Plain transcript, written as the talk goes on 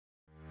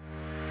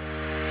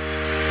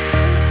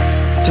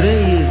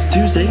Today is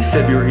Tuesday,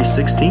 February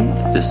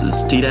 16th. This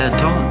is T-Dad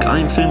Talk.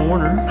 I'm Finn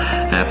Warner.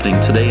 Happening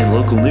today in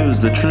local news,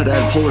 the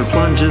Trinidad Polar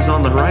Plunge is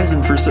on the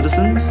horizon for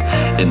citizens.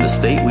 In the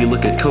state, we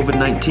look at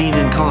COVID-19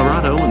 in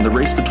Colorado and the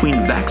race between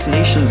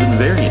vaccinations and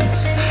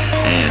variants.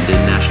 And in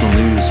national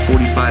news,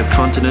 45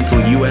 continental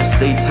U.S.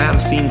 states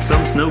have seen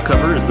some snow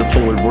cover as the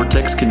polar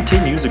vortex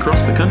continues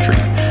across the country.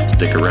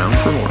 Stick around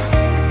for more.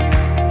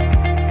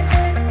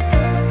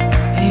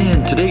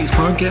 And today's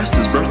podcast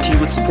is brought to you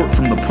with support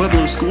from the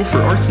Pueblo School for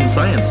Arts and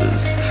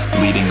Sciences.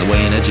 Leading the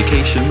way in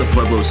education, the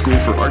Pueblo School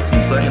for Arts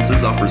and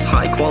Sciences offers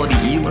high-quality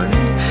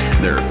e-learning.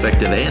 Their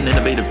effective and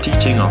innovative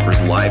teaching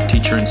offers live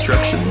teacher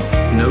instruction,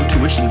 no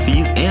tuition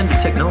fees, and a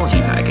technology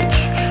package.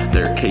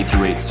 Their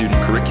K-8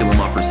 student curriculum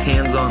offers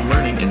hands-on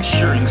learning,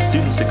 ensuring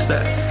student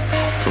success.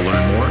 To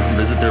learn more,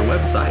 visit their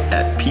website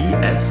at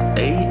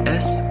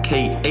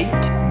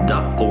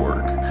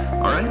psask8.org.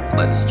 All right,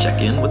 let's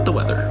check in with the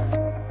weather.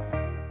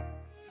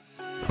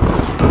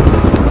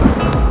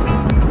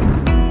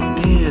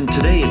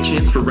 Today, a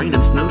chance for rain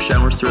and snow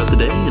showers throughout the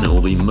day, and it will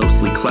be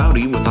mostly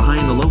cloudy with a high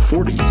in the low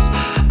 40s.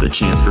 The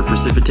chance for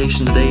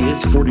precipitation today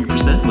is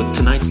 40% with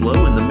tonight's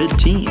low in the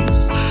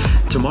mid-teens.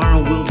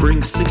 Tomorrow will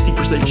bring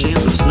 60%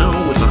 chance of snow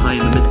with a high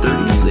in the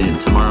mid-30s, and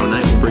tomorrow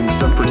night will bring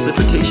some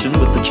precipitation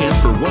with the chance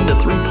for 1 to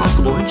 3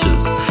 possible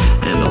inches,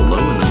 and a low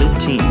in the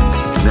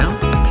mid-teens. Now,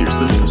 here's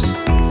the news.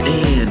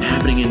 And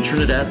happening in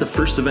Trinidad, the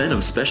first event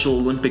of Special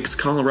Olympics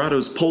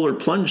Colorado's Polar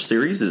Plunge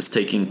Series is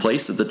taking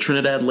place at the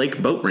Trinidad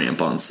Lake Boat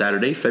Ramp on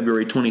Saturday,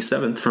 February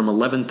 27th from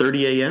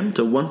 11:30 a.m.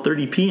 to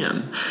 1:30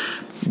 p.m.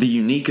 The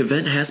unique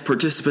event has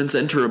participants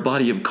enter a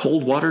body of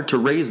cold water to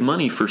raise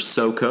money for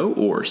SoCo,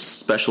 or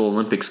Special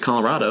Olympics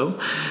Colorado.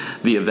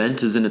 The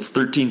event is in its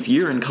 13th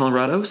year in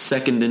Colorado,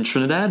 second in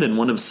Trinidad, and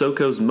one of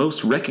SoCo's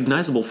most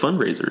recognizable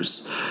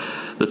fundraisers.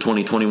 The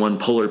 2021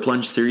 Polar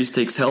Plunge Series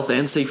takes health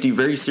and safety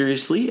very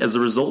seriously. As a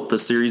result, the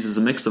series is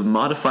a mix of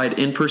modified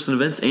in-person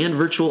events and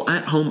virtual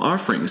at-home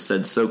offerings,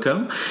 said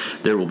SoCo.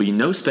 There will be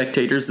no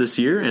spectators this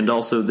year, and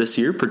also this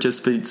year,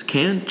 participants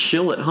can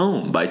chill at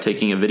home by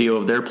taking a video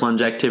of their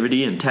plunge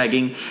activity and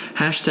tagging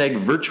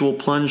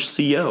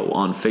 #VirtualPlungeCO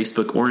on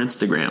Facebook or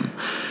Instagram.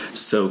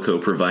 SoCo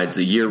provides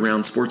a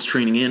year-round sports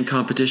training and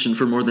competition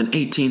for more than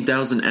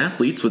 18,000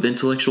 athletes with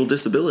intellectual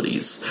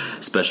disabilities.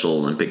 Special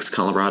Olympics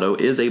Colorado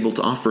is able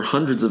to offer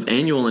hundreds of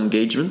annual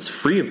engagements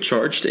free of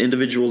charge to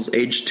individuals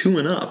aged 2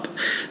 and up.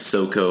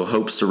 SoCo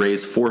hopes to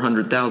raise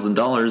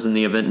 $400,000 in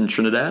the event in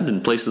Trinidad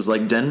in places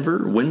like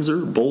Denver,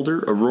 Windsor,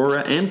 Boulder,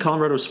 Aurora, and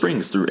Colorado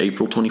Springs through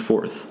April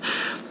 24th.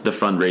 The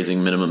fundraising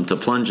minimum to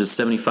plunge is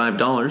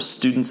 $75.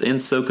 Students and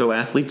SoCo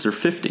athletes are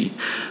 $50.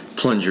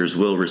 Plungers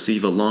will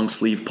receive a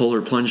long-sleeve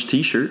Polar Plunge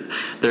t-shirt.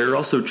 There are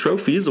also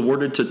trophies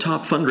awarded to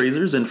top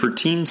fundraisers and for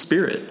team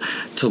spirit.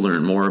 To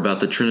learn more about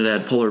the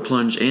Trinidad Polar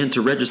Plunge and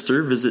to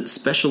register, visit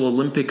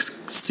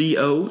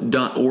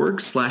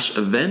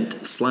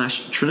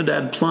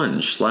specialolympicsco.org/event/Trinidad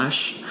Plunge/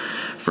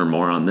 For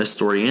more on this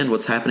story and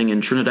what's happening in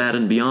Trinidad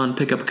and beyond,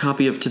 pick up a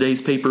copy of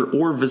today's paper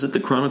or visit the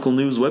Chronicle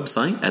News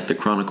website at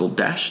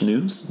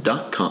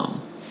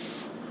thechronicle-news.com.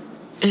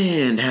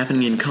 And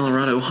happening in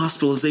Colorado,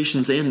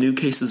 hospitalizations and new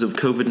cases of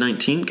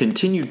COVID-19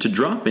 continued to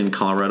drop in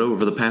Colorado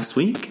over the past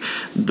week,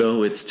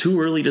 though it's too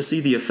early to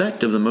see the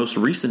effect of the most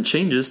recent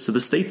changes to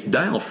the state's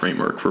dial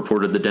framework,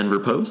 reported the Denver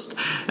Post.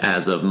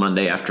 As of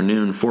Monday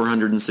afternoon,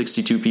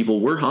 462 people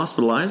were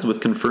hospitalized with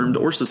confirmed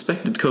or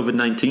suspected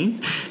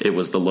COVID-19. It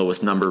was the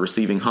lowest number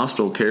receiving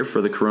hospital care for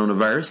the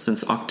coronavirus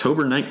since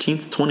October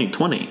 19th,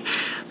 2020.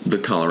 The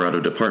Colorado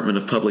Department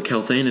of Public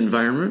Health and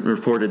Environment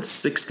reported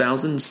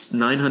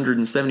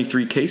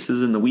 6,973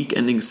 cases in the week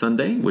ending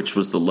Sunday, which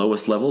was the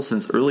lowest level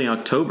since early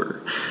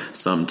October.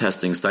 Some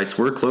testing sites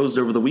were closed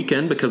over the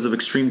weekend because of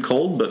extreme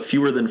cold, but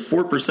fewer than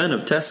 4%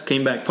 of tests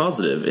came back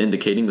positive,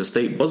 indicating the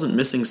state wasn't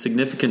missing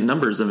significant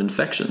numbers of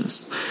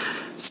infections.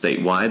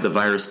 Statewide, the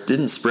virus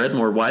didn't spread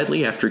more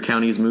widely after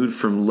counties moved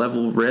from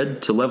level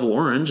red to level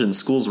orange and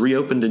schools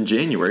reopened in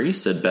January,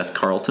 said Beth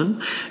Carlton,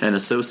 an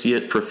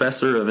associate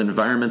professor of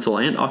environmental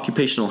and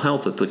occupational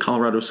health at the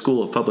Colorado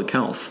School of Public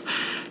Health.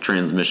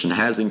 Transmission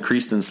has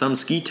increased in some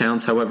ski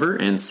towns, however,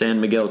 and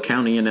San Miguel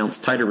County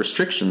announced tighter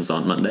restrictions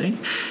on Monday.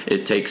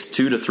 It takes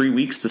 2 to 3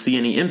 weeks to see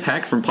any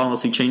impact from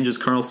policy changes,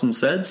 Carlson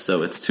said,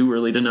 so it's too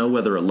early to know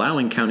whether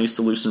allowing counties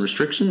to loosen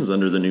restrictions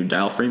under the new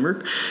dial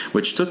framework,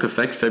 which took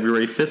effect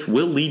February 5th,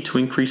 will lead to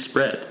increased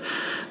spread.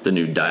 The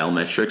new dial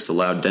metrics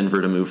allowed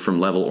Denver to move from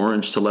level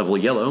orange to level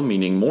yellow,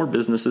 meaning more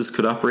businesses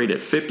could operate at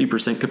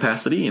 50%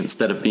 capacity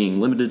instead of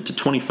being limited to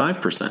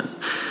 25%.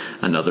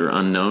 Another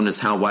unknown is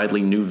how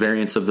widely new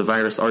variants of the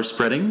virus are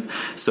spreading.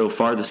 So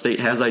far, the state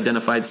has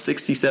identified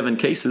 67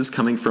 cases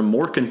coming from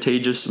more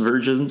contagious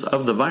versions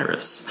of the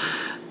virus.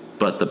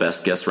 But the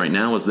best guess right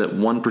now is that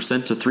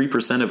 1% to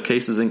 3% of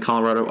cases in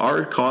Colorado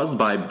are caused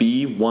by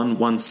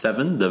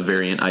B117, the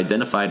variant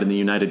identified in the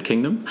United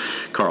Kingdom.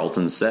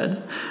 Carlton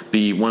said,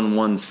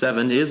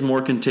 B117 is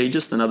more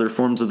contagious than other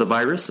forms of the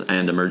virus,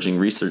 and emerging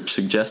research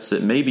suggests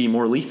it may be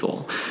more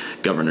lethal.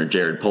 Governor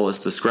Jared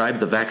Polis described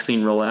the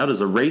vaccine rollout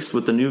as a race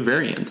with the new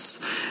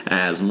variants.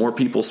 As more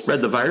people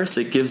spread the virus,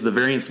 it gives the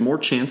variants more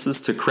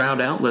chances to crowd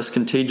out less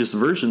contagious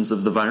versions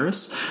of the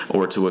virus,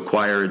 or to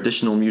acquire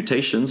additional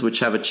mutations which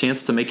have a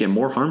chance to make it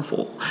more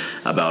harmful.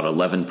 About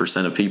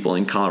 11% of people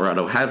in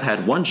Colorado have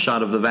had one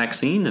shot of the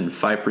vaccine, and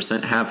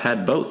 5% have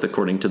had both,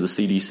 according to the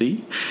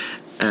CDC.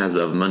 As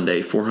of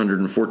Monday,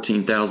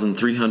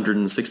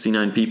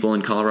 414,369 people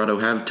in Colorado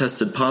have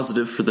tested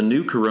positive for the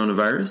new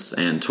coronavirus,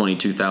 and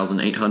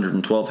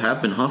 22,812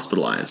 have been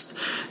hospitalized.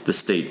 The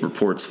state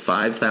reports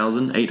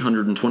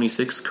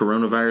 5,826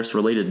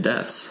 coronavirus-related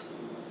deaths.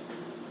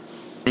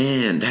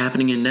 And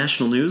happening in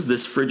national news,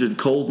 this frigid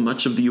cold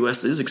much of the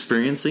U.S. is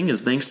experiencing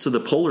is thanks to the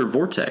polar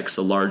vortex,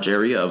 a large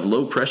area of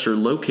low pressure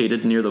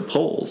located near the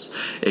poles.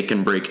 It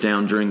can break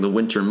down during the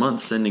winter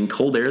months, sending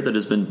cold air that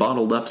has been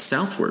bottled up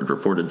southward,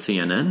 reported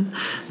CNN.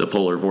 The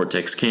polar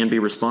vortex can be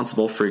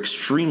responsible for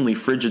extremely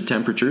frigid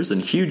temperatures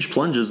and huge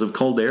plunges of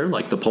cold air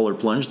like the polar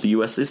plunge the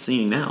U.S. is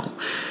seeing now,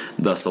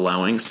 thus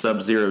allowing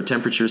sub-zero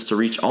temperatures to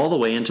reach all the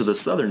way into the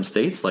southern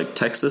states like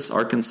Texas,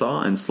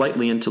 Arkansas, and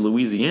slightly into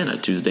Louisiana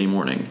Tuesday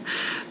morning.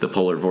 The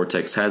polar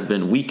vortex has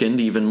been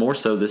weakened even more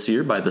so this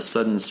year by the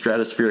sudden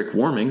stratospheric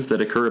warmings that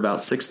occur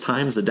about 6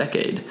 times a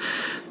decade.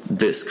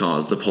 This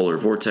caused the polar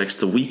vortex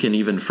to weaken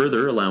even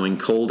further, allowing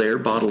cold air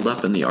bottled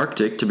up in the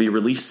Arctic to be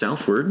released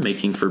southward,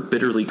 making for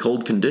bitterly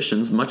cold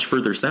conditions much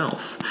further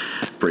south.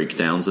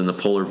 Breakdowns in the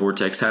polar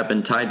vortex have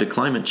been tied to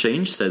climate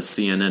change, says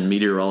CNN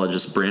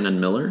meteorologist Brandon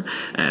Miller,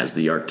 as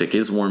the Arctic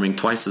is warming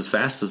twice as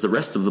fast as the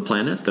rest of the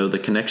planet, though the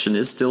connection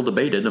is still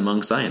debated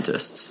among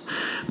scientists.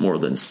 More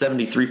than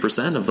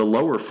 73% of the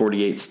lower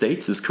 48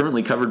 states is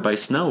currently covered by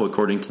snow,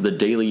 according to the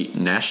daily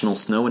National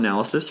Snow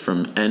Analysis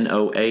from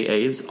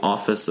NOAA's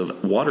Office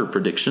of Water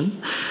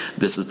Prediction.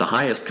 This is the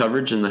highest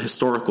coverage in the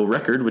historical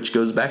record, which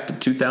goes back to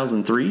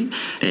 2003,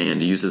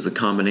 and uses a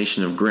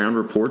combination of ground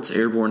reports,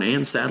 airborne,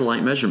 and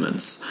satellite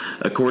measurements.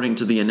 According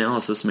to the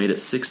analysis made at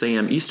 6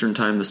 a.m. Eastern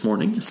Time this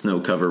morning,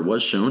 snow cover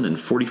was shown in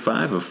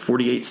 45 of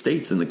 48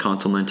 states in the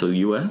continental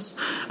U.S.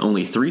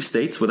 Only 3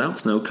 states without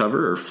snow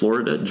cover are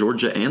Florida,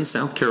 Georgia, and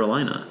South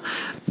Carolina.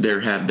 There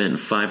have been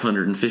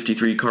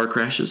 553 car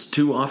crashes,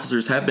 2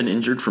 officers have been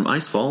injured from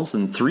ice falls,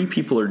 and 3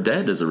 people are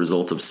dead as a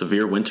result of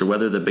severe winter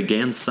weather that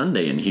began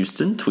Sunday in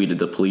Houston, tweeted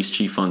the police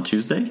chief on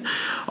Tuesday.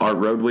 Our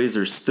roadways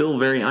are still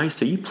very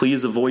icy.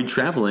 Please avoid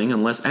traveling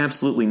unless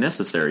absolutely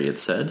necessary, it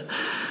said.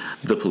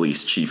 The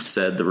police chief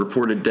said the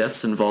reported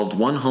deaths involved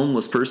 1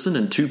 homeless person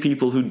and 2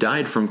 people who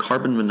died from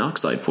carbon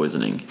monoxide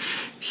poisoning.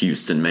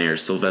 Houston Mayor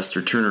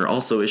Sylvester Turner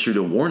also issued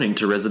a warning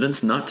to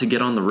residents not to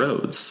get on the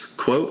roads.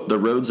 Quote, "The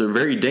roads are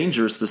very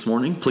dangerous this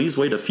morning. Please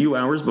wait a few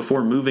hours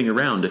before moving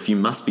around if you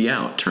must be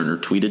out," Turner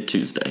tweeted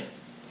Tuesday.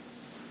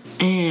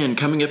 And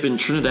coming up in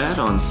Trinidad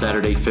on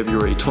Saturday,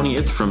 February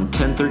 20th from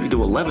 10:30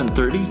 to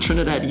 11:30,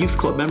 Trinidad Youth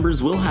Club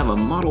members will have a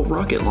model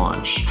rocket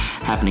launch.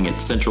 Happening at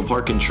Central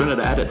Park in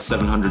Trinidad at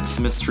 700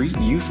 Smith Street,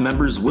 youth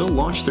members will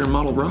launch their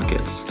model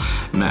rockets.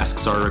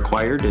 Masks are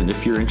required, and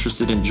if you're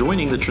interested in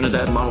joining the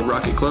Trinidad Model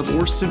Rocket Club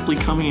or simply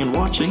coming and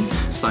watching,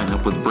 sign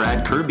up with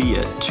Brad Kirby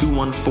at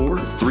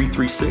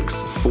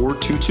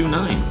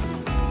 214-336-4229.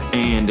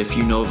 And if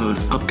you know of an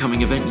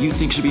upcoming event you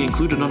think should be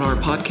included on our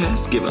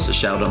podcast, give us a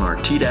shout on our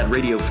TDAD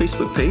Radio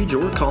Facebook page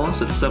or call us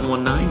at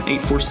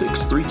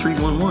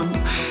 719-846-3311.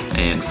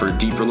 And for a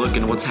deeper look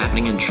into what's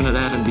happening in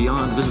Trinidad and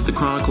beyond, visit the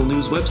Chronicle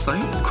News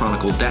website,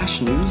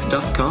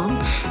 chronicle-news.com,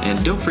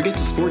 and don't forget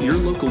to support your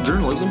local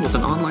journalism with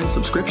an online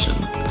subscription.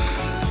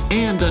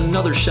 And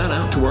another shout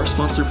out to our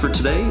sponsor for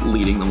today,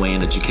 leading the way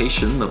in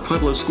education. The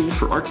Pueblo School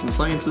for Arts and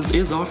Sciences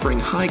is offering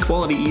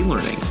high-quality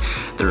e-learning.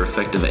 Their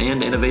effective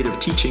and innovative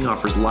teaching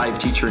offers live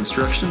teacher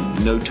instruction,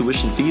 no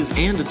tuition fees,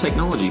 and a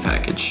technology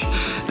package.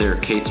 Their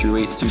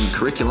K-8 student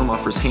curriculum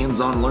offers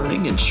hands-on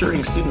learning,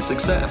 ensuring student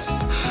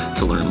success.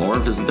 To learn more,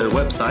 visit their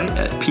website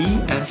at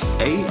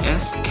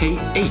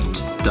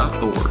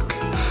psask8.org.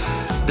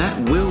 That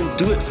will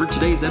do it for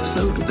today's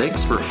episode.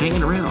 Thanks for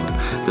hanging around.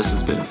 This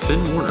has been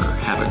Finn Warner.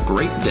 Have a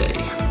great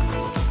day.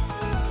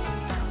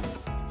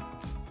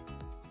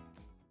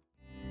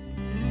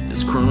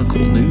 This Chronicle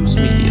News